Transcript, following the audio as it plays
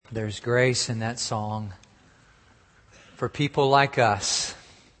There's grace in that song for people like us,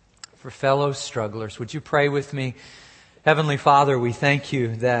 for fellow strugglers. Would you pray with me? Heavenly Father, we thank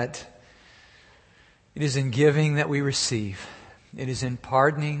you that it is in giving that we receive. It is in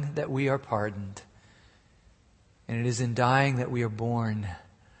pardoning that we are pardoned. And it is in dying that we are born.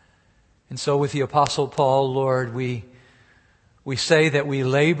 And so with the Apostle Paul, Lord, we say that we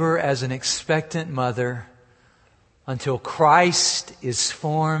labor as an expectant mother until Christ is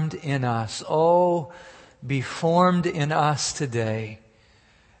formed in us. Oh, be formed in us today,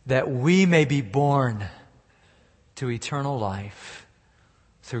 that we may be born to eternal life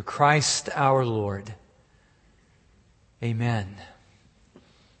through Christ our Lord. Amen.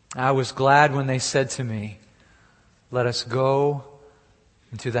 I was glad when they said to me, "Let us go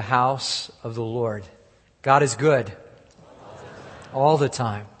into the house of the Lord." God is good all the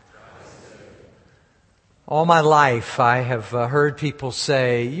time. All my life I have heard people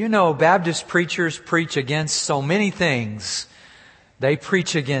say, Baptist preachers preach against so many things. They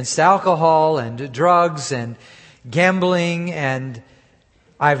preach against alcohol and drugs and gambling, and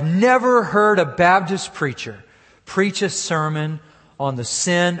I've never heard a Baptist preacher preach a sermon on the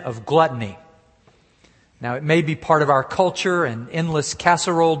sin of gluttony. Now, it may be part of our culture and endless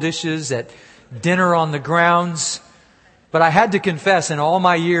casserole dishes at dinner on the grounds, but I had to confess in all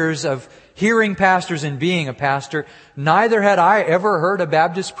my years of hearing pastors and being a pastor, neither had I ever heard a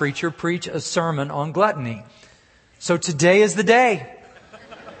Baptist preacher preach a sermon on gluttony. So today is the day.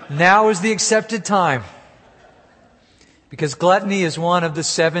 Now is the accepted time. Because gluttony is one of the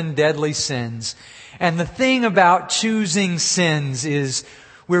 7 deadly sins. And the thing about choosing sins is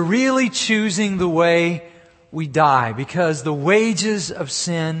we're really choosing the way we die, because the wages of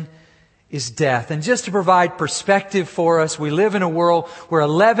sin is death. And just to provide perspective for us, we live in a world where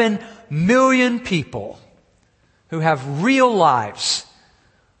 11 million people who have real lives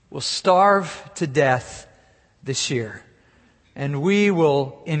will starve to death this year. And we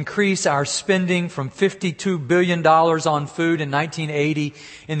will increase our spending from $52 billion on food in 1980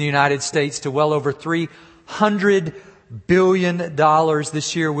 in the United States to well over $300 billion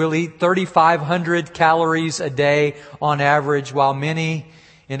this year. We'll eat 3,500 calories a day on average, while many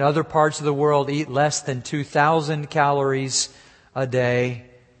in other parts of the world eat less than 2,000 calories a day.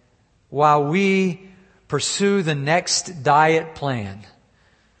 While we pursue the next diet plan,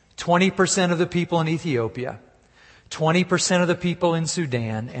 20% of the people in Ethiopia, 20% of the people in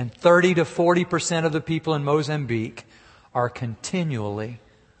Sudan, and 30 to 40% of the people in Mozambique are continually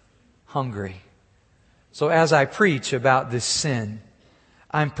hungry. So as I preach about this sin,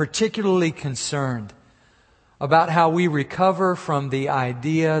 I'm particularly concerned about how we recover from the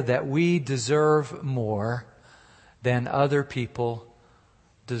idea that we deserve more than other people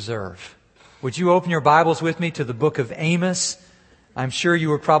deserve. Would you open your Bibles with me to the book of Amos? I'm sure you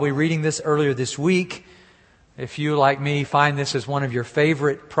were probably reading this earlier this week. If you, like me, find this as one of your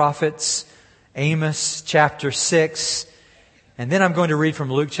favorite prophets, Amos chapter 6. And then I'm going to read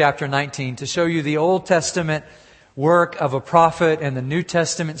from Luke chapter 19 to show you the Old Testament work of a prophet and the New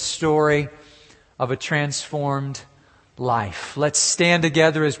Testament story of a transformed life. Let's stand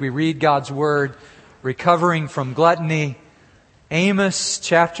together as we read God's Word, recovering from gluttony. Amos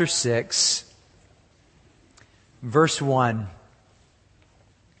chapter 6, verse 1.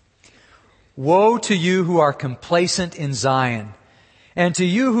 Woe to you who are complacent in Zion, and to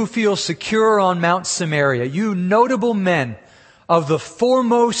you who feel secure on Mount Samaria, you notable men of the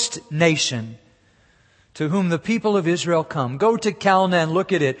foremost nation, to whom the people of Israel come. Go to Calneh and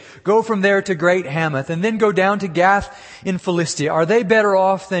look at it. Go from there to Great Hamath, and then go down to Gath in Philistia. Are they better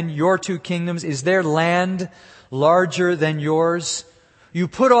off than your 2 kingdoms? Is their land larger than yours? You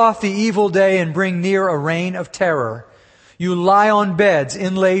put off the evil day and bring near a reign of terror. You lie on beds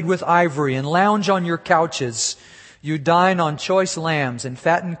inlaid with ivory and lounge on your couches. You dine on choice lambs and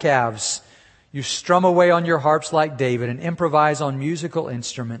fattened calves. You strum away on your harps like David and improvise on musical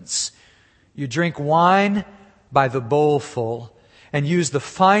instruments. You drink wine by the bowlful and use the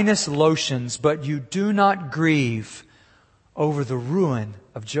finest lotions, but you do not grieve over the ruin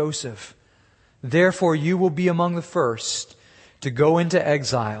of Joseph. Therefore you will be among the first to go into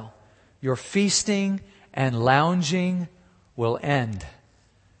exile. Your feasting and lounging will end.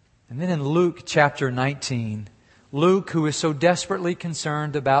 And then in Luke chapter 19, Luke, who is so desperately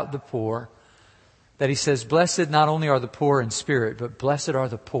concerned about the poor, that he says, blessed not only are the poor in spirit, but blessed are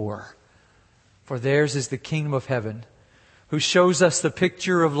the poor, for theirs is the kingdom of heaven. Who shows us the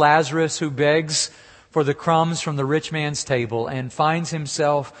picture of Lazarus who begs for the crumbs from the rich man's table and finds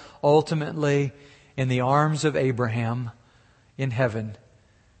himself ultimately in the arms of Abraham in heaven.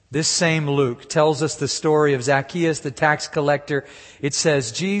 This same Luke tells us the story of Zacchaeus, the tax collector. It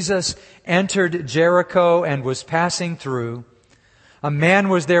says, Jesus entered Jericho and was passing through. A man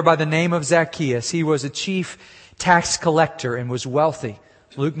was there by the name of Zacchaeus. He was a chief tax collector and was wealthy.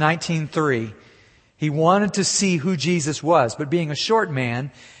 Luke 19:3. He wanted to see who Jesus was, but being a short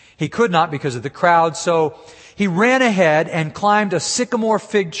man, he could not because of the crowd. So he ran ahead and climbed a sycamore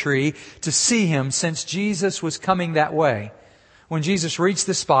fig tree to see him, since Jesus was coming that way. When Jesus reached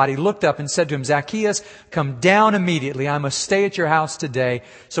the spot, he looked up and said to him, Zacchaeus, come down immediately. I must stay at your house today.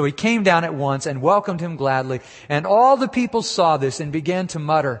 So he came down at once and welcomed him gladly. And all the people saw this and began to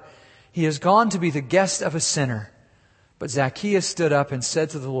mutter, he has gone to be the guest of a sinner. But Zacchaeus stood up and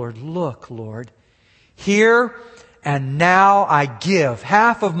said to the Lord, look, Lord, here and now I give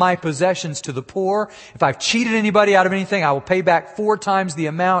half of my possessions to the poor. If I've cheated anybody out of anything, I will pay back 4 times the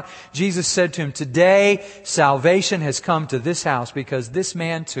amount. Jesus said to him, today salvation has come to this house, because this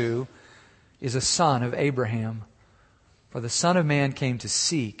man too is a son of Abraham. For the Son of Man came to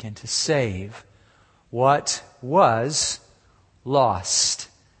seek and to save what was lost.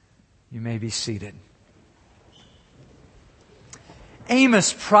 You may be seated.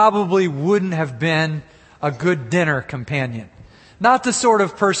 Amos probably wouldn't have been a good dinner companion. Not the sort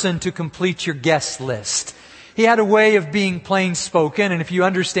of person to complete your guest list. He had a way of being plain spoken, and if you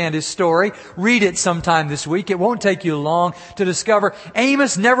understand his story, read it sometime this week. It won't take you long to discover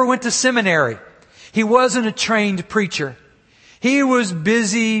Amos never went to seminary. He wasn't a trained preacher. He was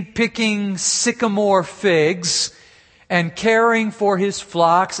busy picking sycamore figs and caring for his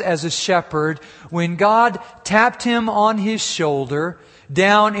flocks as a shepherd when God tapped him on his shoulder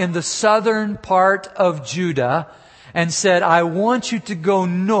down in the southern part of Judah and said, I want you to go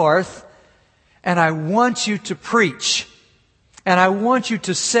north and I want you to preach. And I want you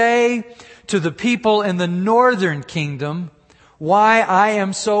to say to the people in the northern kingdom why I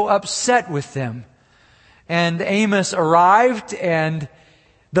am so upset with them. And Amos arrived, and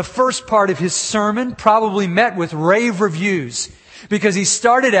the first part of his sermon probably met with rave reviews, because he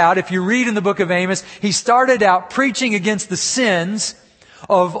started out, if you read in the book of Amos, he started out preaching against the sins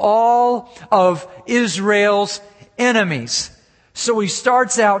of all of Israel's enemies. So he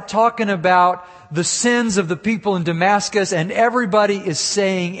starts out talking about the sins of the people in Damascus, and everybody is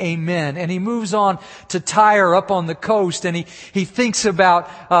saying amen. And he moves on to Tyre up on the coast, and he thinks about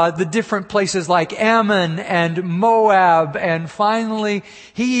the different places like Ammon and Moab, and finally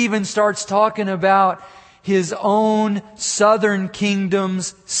he even starts talking about his own southern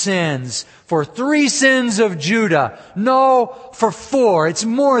kingdom's sins. For 3 sins of Judah. No, for 4. It's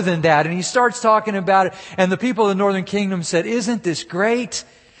more than that. And he starts talking about it, and the people of the northern kingdom said, isn't this great?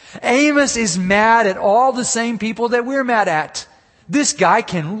 Amos is mad at all the same people that we're mad at. This guy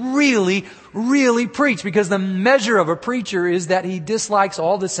can really, really preach, because the measure of a preacher is that he dislikes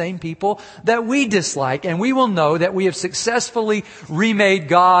all the same people that we dislike. And we will know that we have successfully remade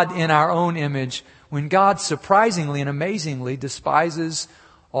God in our own image when God surprisingly and amazingly despises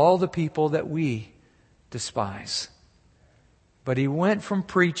all the people that we despise. But he went from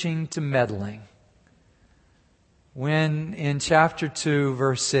preaching to meddling. When in chapter 2,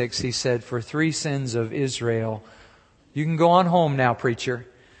 verse 6, he said, for 3 sins of Israel, you can go on home now, preacher.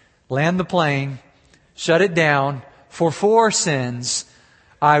 Land the plane. Shut it down. For 4 sins,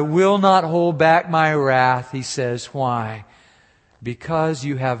 I will not hold back my wrath. He says, why? Because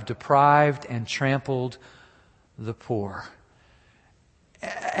you have deprived and trampled the poor.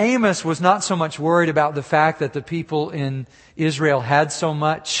 Amos was not so much worried about the fact that the people in Israel had so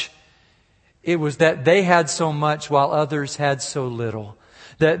much. It was that they had so much while others had so little.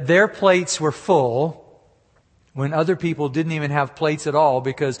 That their plates were full when other people didn't even have plates at all,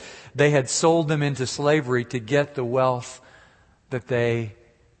 because they had sold them into slavery to get the wealth that they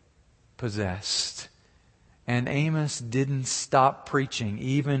possessed. And Amos didn't stop preaching,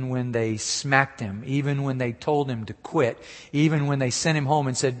 even when they smacked him, even when they told him to quit, even when they sent him home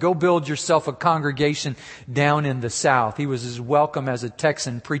and said, go build yourself a congregation down in the South. He was as welcome as a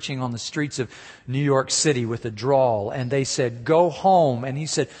Texan preaching on the streets of New York City with a drawl. And they said, go home. And he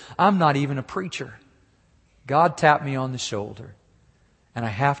said, I'm not even a preacher. God tapped me on the shoulder, and I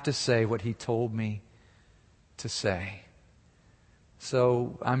have to say what He told me to say.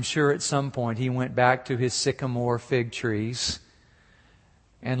 So I'm sure at some point he went back to his sycamore fig trees.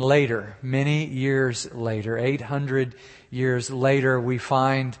 And later, many years later, 800 years later, we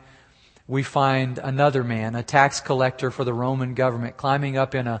find another man, a tax collector for the Roman government, climbing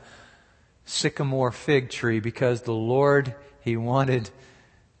up in a sycamore fig tree because the Lord he wanted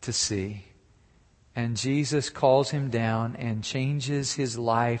to see. And Jesus calls him down and changes his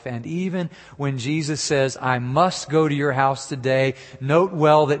life. And even when Jesus says, I must go to your house today, note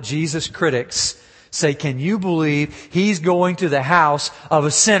well that Jesus' critics say, can you believe he's going to the house of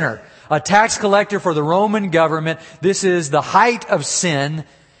a sinner, a tax collector for the Roman government? This is the height of sin.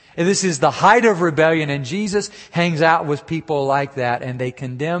 And this is the height of rebellion. And Jesus hangs out with people like that, and they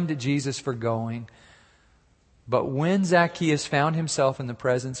condemned Jesus for going. But when Zacchaeus found himself in the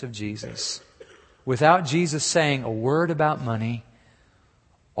presence of Jesus, without Jesus saying a word about money,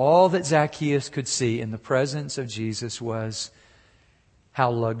 all that Zacchaeus could see in the presence of Jesus was how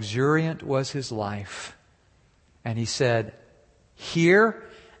luxuriant was his life. And he said, here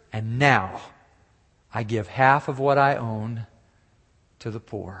and now I give half of what I own to the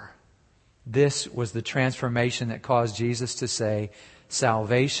poor. This was the transformation that caused Jesus to say,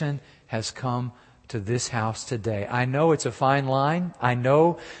 salvation has come to this house today. I know it's a fine line. I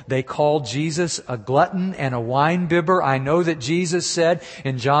know they called Jesus a glutton and a winebibber. I know that Jesus said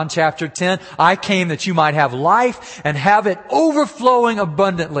in John chapter 10, I came that you might have life and have it overflowing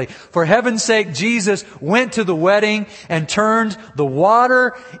abundantly. For heaven's sake, Jesus went to the wedding and turned the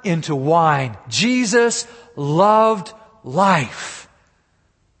water into wine. Jesus loved life.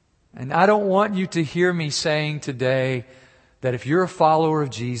 And I don't want you to hear me saying today that if you're a follower of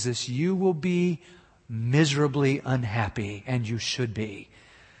Jesus, you will be miserably unhappy, and you should be.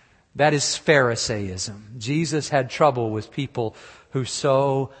 That is Pharisaism. Jesus had trouble with people who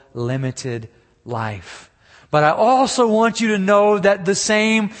so limited life. But I also want you to know that the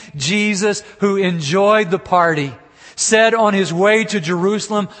same Jesus who enjoyed the party said on his way to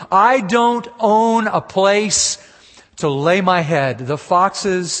Jerusalem, I don't own a place to lay my head. The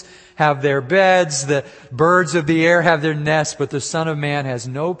foxes have their beds, the birds of the air have their nests, but the Son of Man has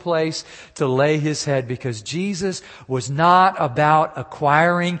no place to lay his head, because Jesus was not about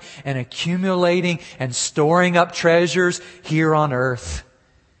acquiring and accumulating and storing up treasures here on earth.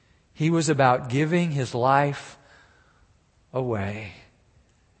 He was about giving his life away.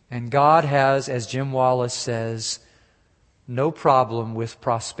 And God has, as Jim Wallace says, no problem with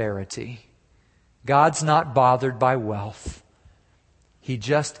prosperity. God's not bothered by wealth. He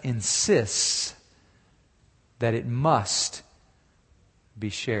just insists that it must be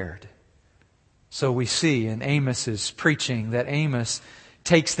shared. So we see in Amos's preaching that Amos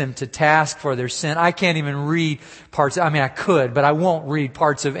takes them to task for their sin. I can't even read parts. I could, but I won't read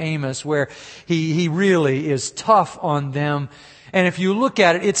parts of Amos where he really is tough on them. And if you look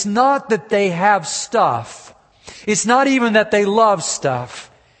at it, it's not that they have stuff. It's not even that they love stuff.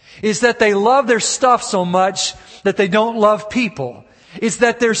 It's that they love their stuff so much that they don't love people. It's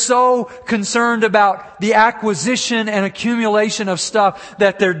that they're so concerned about the acquisition and accumulation of stuff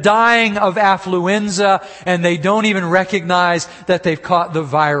that they're dying of affluenza and they don't even recognize that they've caught the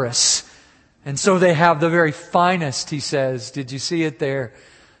virus. And so they have the very finest, he says, did you see it there,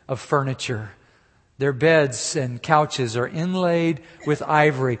 of furniture. Their beds and couches are inlaid with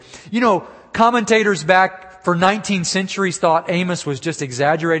ivory. You know, commentators back for 19 centuries thought Amos was just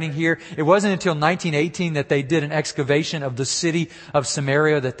exaggerating here. It wasn't until 1918 that they did an excavation of the city of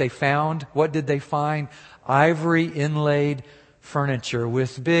Samaria that they found. What did they find? Ivory inlaid furniture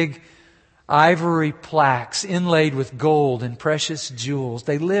with big ivory plaques inlaid with gold and precious jewels.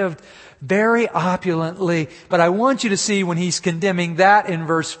 They lived very opulently. But I want you to see when he's condemning that in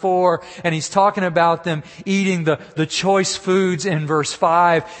verse 4, and he's talking about them eating the choice foods in verse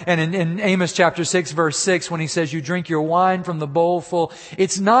 5, and in Amos chapter 6, verse 6, when he says you drink your wine from the bowl full.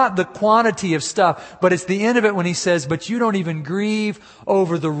 It's not the quantity of stuff, but it's the end of it when he says, but you don't even grieve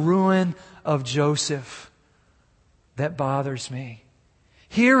over the ruin of Joseph. That bothers me.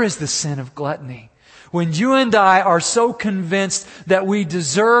 Here is the sin of gluttony. When you and I are so convinced that we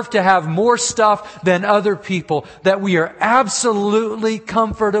deserve to have more stuff than other people, that we are absolutely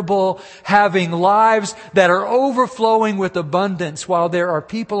comfortable having lives that are overflowing with abundance while there are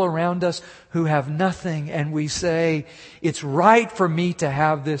people around us who have nothing, and we say, it's right for me to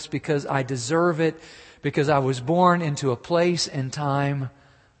have this because I deserve it, because I was born into a place and time,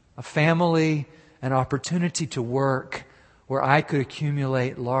 a family, an opportunity to work where I could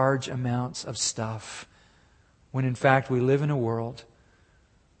accumulate large amounts of stuff, when in fact we live in a world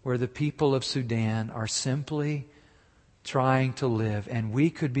where the people of Sudan are simply trying to live, and we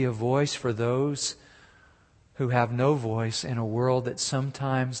could be a voice for those who have no voice in a world that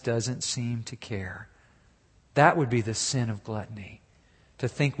sometimes doesn't seem to care. That would be the sin of gluttony, to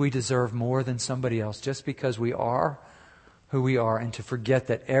think we deserve more than somebody else just because we are who we are, and to forget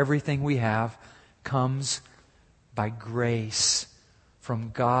that everything we have comes by grace from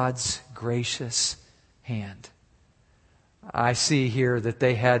God's gracious hand. I see here that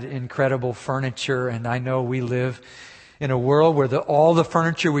they had incredible furniture, and I know we live in a world where all the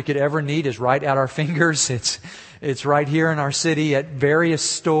furniture we could ever need is right at our fingers. It's right here in our city at various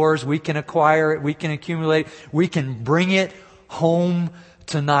stores. We can acquire it. We can accumulate. We can bring it home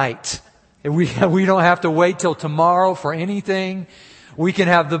tonight. We don't have to wait till tomorrow for anything. We can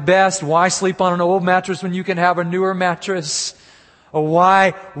have the best. Why sleep on an old mattress when you can have a newer mattress? Or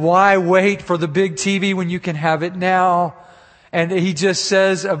why wait for the big TV when you can have it now? And he just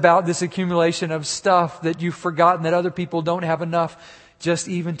says about this accumulation of stuff that you've forgotten that other people don't have enough just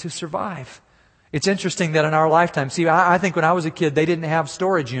even to survive. It's interesting that in our lifetime, see, I think when I was a kid, they didn't have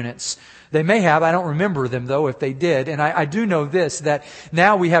storage units. They may have, I don't remember them though, if they did. And I do know this, that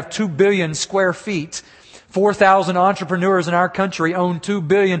now we have 2 billion square feet. 4,000 entrepreneurs in our country own 2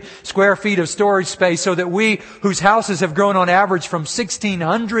 billion square feet of storage space, so that we, whose houses have grown on average from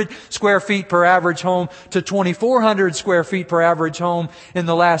 1,600 square feet per average home to 2,400 square feet per average home in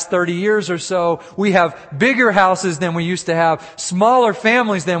the last 30 years or so, we have bigger houses than we used to have, smaller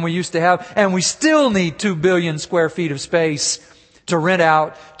families than we used to have, and we still need 2 billion square feet of space to rent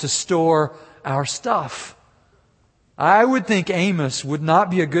out, to store our stuff. I would think Amos would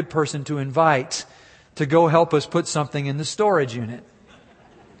not be a good person to invite to go help us put something in the storage unit.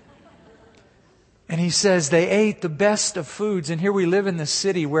 And he says they ate the best of foods. And here we live in this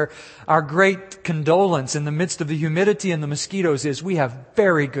city where our great condolence in the midst of the humidity and the mosquitoes is we have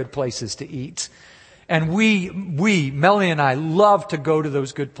very good places to eat. And we, Melanie and I, love to go to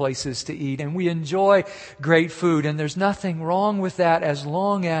those good places to eat. And we enjoy great food. And there's nothing wrong with that as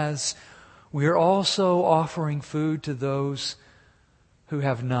long as we're also offering food to those who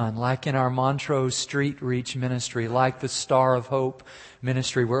have none, like in our Montrose Street Reach ministry, like the Star of Hope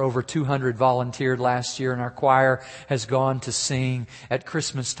ministry, where over 200 volunteered last year, and our choir has gone to sing at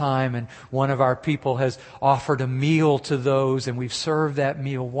Christmas time, and one of our people has offered a meal to those, and we've served that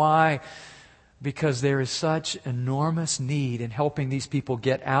meal. Why? Because there is such enormous need in helping these people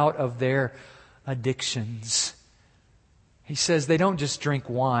get out of their addictions. He says they don't just drink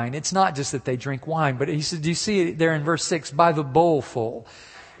wine. It's not just that they drink wine, but he said, do you see it there in verse 6? By the bowlful.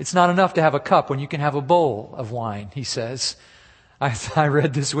 It's not enough to have a cup when you can have a bowl of wine, he says. I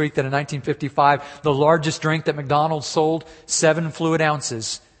read this week that in 1955, the largest drink that McDonald's sold, 7 fluid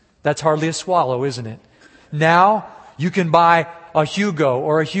ounces. That's hardly a swallow, isn't it? Now, you can buy a Hugo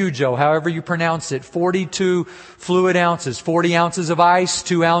or a Hugo, however you pronounce it, 42 fluid ounces, 40 ounces of ice,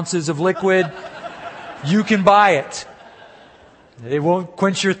 2 ounces of liquid. You can buy it. It won't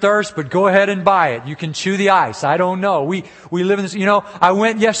quench your thirst, but go ahead and buy it. You can chew the ice. I don't know. We live in this, I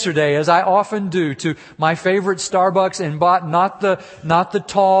went yesterday, as I often do, to my favorite Starbucks and bought not the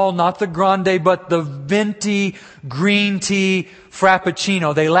tall, not the grande, but the venti green tea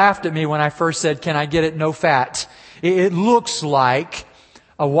frappuccino. They laughed at me when I first said, can I get it no fat? It looks like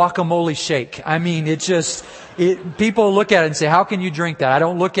a guacamole shake. I mean, people look at it and say, how can you drink that? I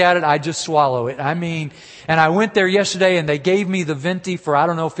don't look at it, I just swallow it. I mean, and I went there yesterday and they gave me the venti for, I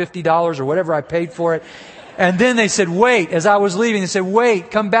don't know, $50 or whatever I paid for it. And then they said, wait, as I was leaving, they said, wait,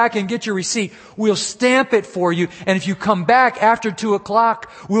 come back and get your receipt. We'll stamp it for you. And if you come back after 2:00,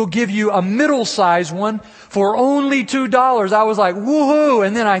 we'll give you a middle-sized one for only $2. I was like, woohoo!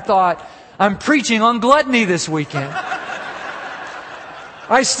 And then I thought, I'm preaching on gluttony this weekend.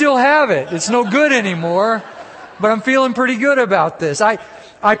 I still have it. It's no good anymore, but I'm feeling pretty good about this.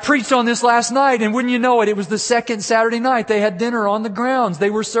 I preached on this last night, and wouldn't you know it, it was the second Saturday night. They had dinner on the grounds. They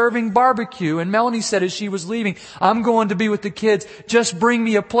were serving barbecue, and Melanie said as she was leaving, I'm going to be with the kids. Just bring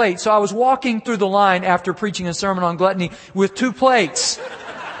me a plate. So I was walking through the line after preaching a sermon on gluttony with 2 plates.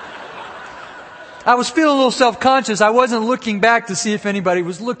 I was feeling a little self-conscious. I wasn't looking back to see if anybody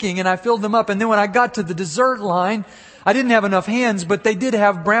was looking, and I filled them up. And then when I got to the dessert line, I didn't have enough hands, but they did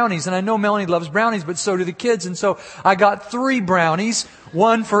have brownies. And I know Melanie loves brownies, but so do the kids. And so I got 3 brownies,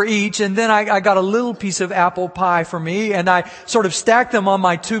 1 for each. And then I got a little piece of apple pie for me. And I sort of stacked them on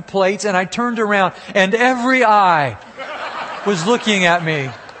my 2 plates. And I turned around and every eye was looking at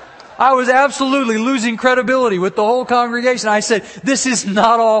me. I was absolutely losing credibility with the whole congregation. I said, this is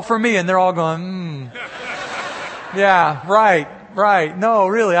not all for me. And they're all going, yeah, right. Right. No,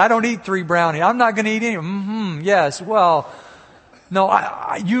 really, I don't eat 3 brownies. I'm not going to eat any. Yes. Well, no,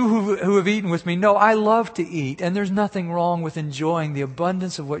 you who have eaten with me know I love to eat. And there's nothing wrong with enjoying the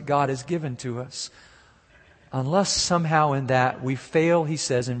abundance of what God has given to us. Unless somehow in that we fail, he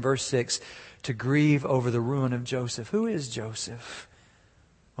says in verse 6, to grieve over the ruin of Joseph. Who is Joseph?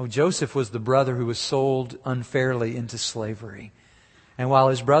 Oh, Joseph was the brother who was sold unfairly into slavery. And while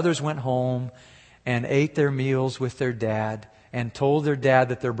his brothers went home and ate their meals with their dad, and told their dad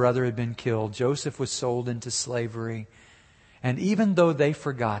that their brother had been killed, Joseph was sold into slavery. And even though they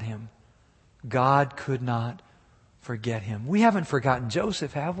forgot him, God could not forget him. We haven't forgotten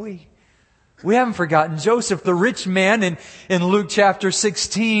Joseph, have we? We haven't forgotten Joseph. The rich man in Luke chapter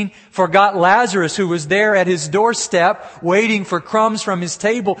 16 forgot Lazarus, who was there at his doorstep waiting for crumbs from his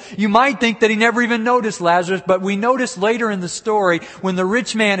table. You might think that he never even noticed Lazarus, but we notice later in the story when the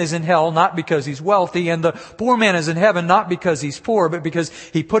rich man is in hell, not because he's wealthy, and the poor man is in heaven, not because he's poor, but because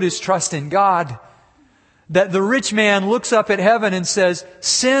he put his trust in God, that the rich man looks up at heaven and says,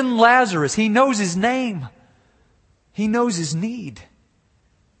 "Send Lazarus." He knows his name. He knows his need.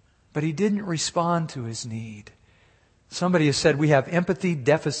 But he didn't respond to his need. Somebody has said we have empathy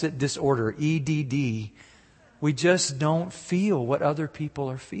deficit disorder, EDD. We just don't feel what other people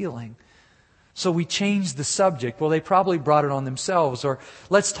are feeling. So we change the subject. Well, they probably brought it on themselves. Or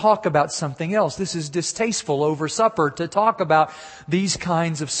let's talk about something else. This is distasteful over supper to talk about these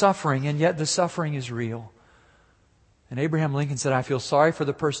kinds of suffering. And yet the suffering is real. And Abraham Lincoln said, "I feel sorry for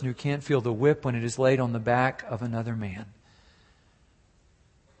the person who can't feel the whip when it is laid on the back of another man."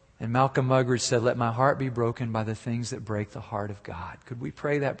 And Malcolm Muggeridge said, "Let my heart be broken by the things that break the heart of God." Could we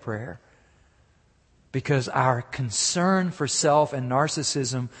pray that prayer? Because our concern for self and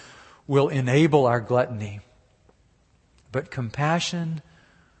narcissism will enable our gluttony. But compassion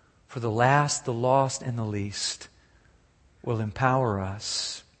for the last, the lost, and the least will empower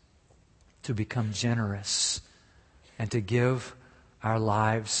us to become generous and to give our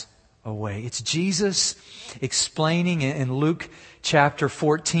lives away. It's Jesus explaining in Luke chapter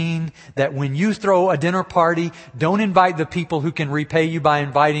 14 that when you throw a dinner party, don't invite the people who can repay you by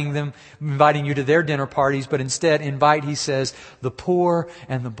inviting you to their dinner parties, but instead invite, he says, the poor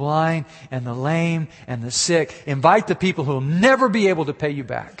and the blind and the lame and the sick. Invite the people who will never be able to pay you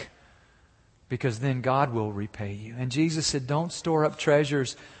back, because then God will repay you. And Jesus said, don't store up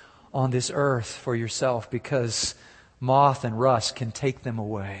treasures on this earth for yourself, because moth and rust can take them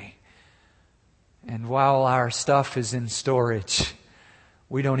away. And while our stuff is in storage,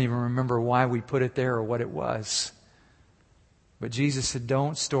 we don't even remember why we put it there or what it was. But Jesus said,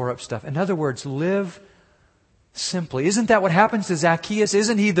 don't store up stuff. In other words, live simply. Isn't that what happens to Zacchaeus?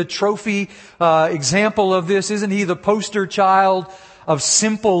 Isn't he the trophy example of this? Isn't he the poster child of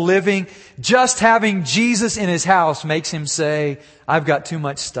simple living? Just having Jesus in his house makes him say, I've got too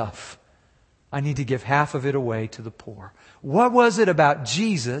much stuff. I need to give half of it away to the poor. What was it about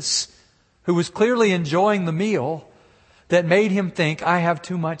Jesus, who was clearly enjoying the meal, that made him think, I have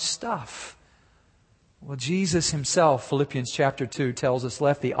too much stuff? Well, Jesus himself, Philippians chapter 2 tells us,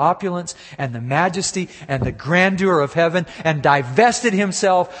 left the opulence and the majesty and the grandeur of heaven and divested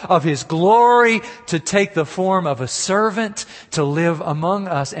himself of his glory to take the form of a servant to live among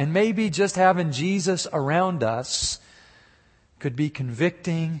us. And maybe just having Jesus around us could be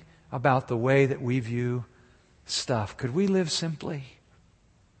convicting about the way that we view stuff. Could we live simply?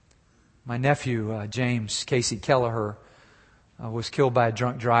 My nephew, James Casey Kelleher, was killed by a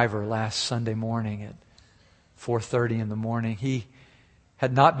drunk driver last Sunday morning at 4:30 in the morning. He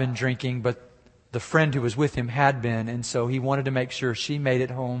had not been drinking, but the friend who was with him had been, and so he wanted to make sure she made it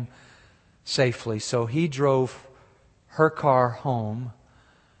home safely. So he drove her car home,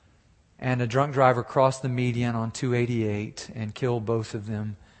 and a drunk driver crossed the median on 288 and killed both of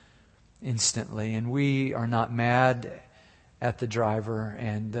them instantly. And we are not mad at the driver,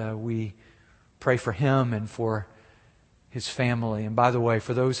 and we pray for him and for his family. And by the way,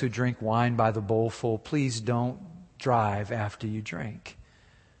 for those who drink wine by the bowlful, please don't drive after you drink.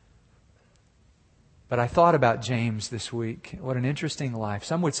 But I thought about James this week. What an interesting life.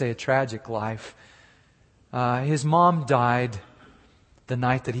 Some would say a tragic life. His mom died the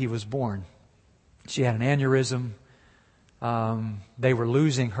night that he was born. She had an aneurysm. They were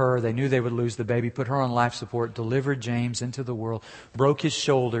losing her. They knew they would lose the baby. Put her on life support. Delivered James into the world. Broke his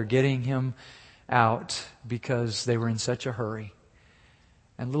shoulder getting him out because they were in such a hurry.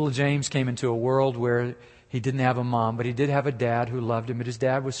 And little James came into a world where he didn't have a mom, but he did have a dad who loved him. But his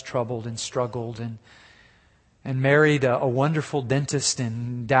dad was troubled and struggled and married a wonderful dentist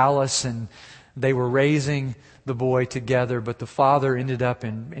in Dallas, and they were raising the boy together. But the father ended up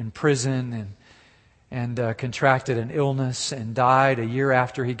in prison and contracted an illness and died a year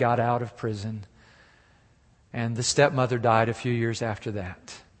after he got out of prison. And the stepmother died a few years after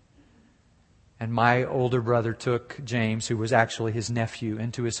that. And my older brother took James, who was actually his nephew,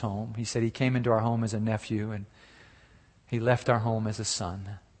 into his home. He said he came into our home as a nephew, and he left our home as a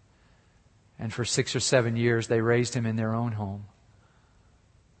son. And for 6 or 7 years, they raised him in their own home.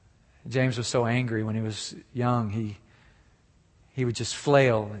 James was so angry when he was young, he would just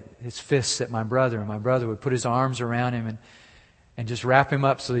flail his fists at my brother, and my brother would put his arms around him and just wrap him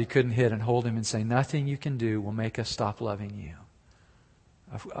up so that he couldn't hit and hold him and say, nothing you can do will make us stop loving you.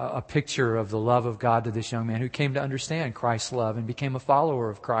 A picture of the love of God to this young man who came to understand Christ's love and became a follower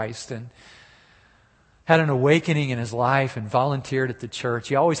of Christ and had an awakening in his life and volunteered at the church.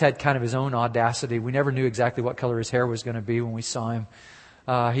 He always had kind of his own audacity. We never knew exactly what color his hair was going to be when we saw him.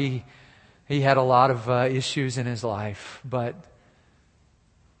 He had a lot of issues in his life, but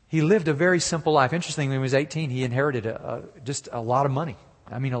he lived a very simple life. Interestingly, when he was 18, he inherited just a lot of money.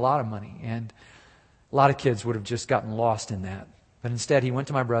 I mean, a lot of money. And a lot of kids would have just gotten lost in that. But instead, he went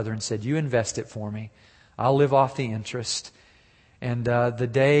to my brother and said, you invest it for me. I'll live off the interest. And the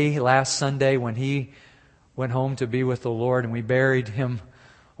day, last Sunday, when he went home to be with the Lord, and we buried him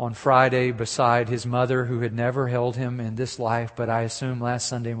on Friday beside his mother, who had never held him in this life, but I assume last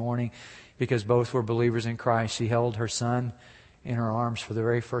Sunday morning, because both were believers in Christ, she held her son in her arms for the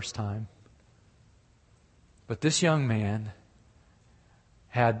very first time. But this young man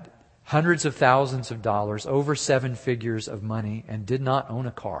had hundreds of thousands of dollars, over 7 figures of money, and did not own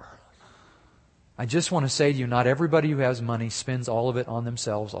a car. I just want to say to you, not everybody who has money spends all of it on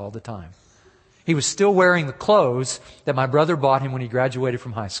themselves all the time. He was still wearing the clothes that my brother bought him when he graduated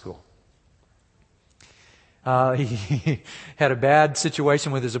from high school. He had a bad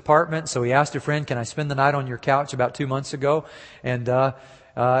situation with his apartment, so he asked a friend, can I spend the night on your couch, about 2 months ago? And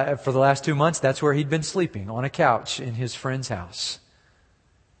for the last 2 months, that's where he'd been sleeping, on a couch in his friend's house.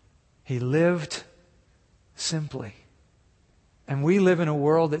 He lived simply. And we live in a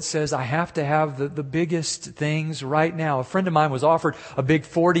world that says, I have to have the biggest things right now. A friend of mine was offered a big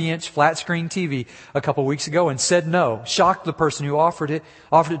 40-inch flat screen TV a couple weeks ago and said no. Shocked the person who offered it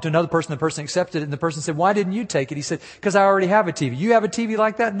to another person. The person accepted it, and the person said, why didn't you take it? He said, because I already have a TV. You have a TV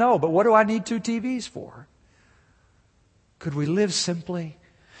like that? No, but what do I need 2 TVs for? Could we live simply?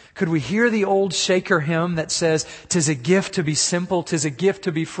 Could we hear the old Shaker hymn that says, 'tis a gift to be simple, 'tis a gift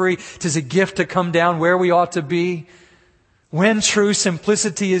to be free, 'tis a gift to come down where we ought to be? When true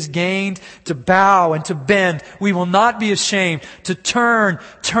simplicity is gained, to bow and to bend, we will not be ashamed. To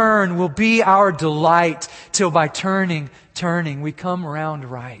turn will be our delight, till by turning, we come round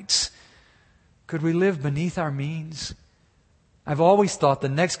right. Could we live beneath our means? I've always thought the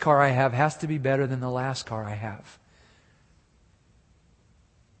next car I have has to be better than the last car I have.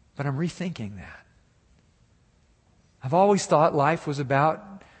 But I'm rethinking that. I've always thought life was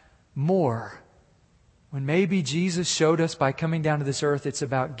about more. When maybe Jesus showed us by coming down to this earth, it's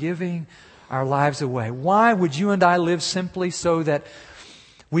about giving our lives away. Why would you and I live simply? So that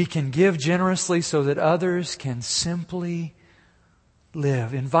we can give generously, so that others can simply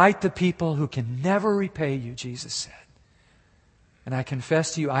live. Invite the people who can never repay you, Jesus said. And I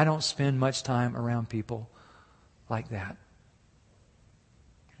confess to you, I don't spend much time around people like that.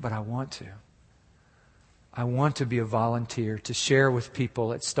 But I want to. I want to be a volunteer, to share with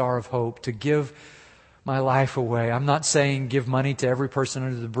people at Star of Hope, to give my life away. I'm not saying give money to every person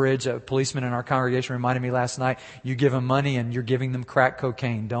under the bridge. A policeman in our congregation reminded me last night, you give them money and you're giving them crack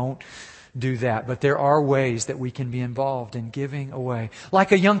cocaine. Don't do that. But there are ways that we can be involved in giving away.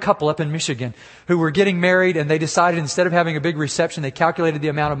 Like a young couple up in Michigan who were getting married, and they decided instead of having a big reception, they calculated the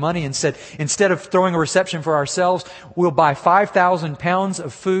amount of money and said, instead of throwing a reception for ourselves, we'll buy 5,000 pounds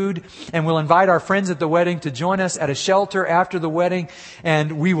of food, and we'll invite our friends at the wedding to join us at a shelter after the wedding,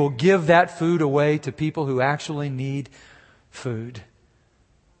 and we will give that food away to people who actually need food.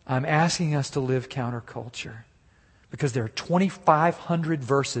 I'm asking us to live counterculture, because there are 2,500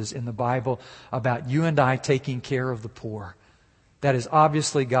 verses in the Bible about you and I taking care of the poor. That is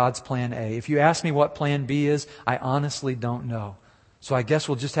obviously God's plan A. If you ask me what plan B is, I honestly don't know. So I guess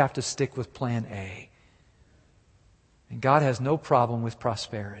we'll just have to stick with plan A. And God has no problem with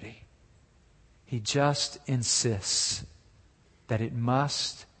prosperity. He just insists that it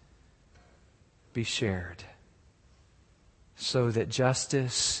must be shared, so that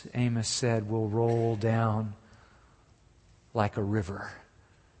justice, Amos said, will roll down like a river,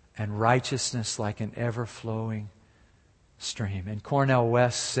 and righteousness like an ever-flowing stream. And Cornel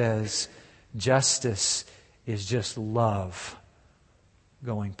West says, justice is just love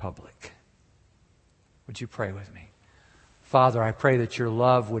going public. Would you pray with me? Father, I pray that your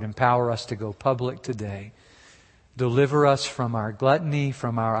love would empower us to go public today. Deliver us from our gluttony,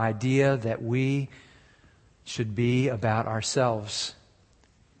 from our idea that we should be about ourselves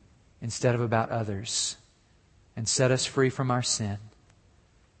instead of about others. And set us free from our sin,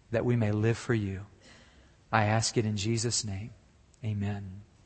 that we may live for you. I ask it in Jesus' name. Amen.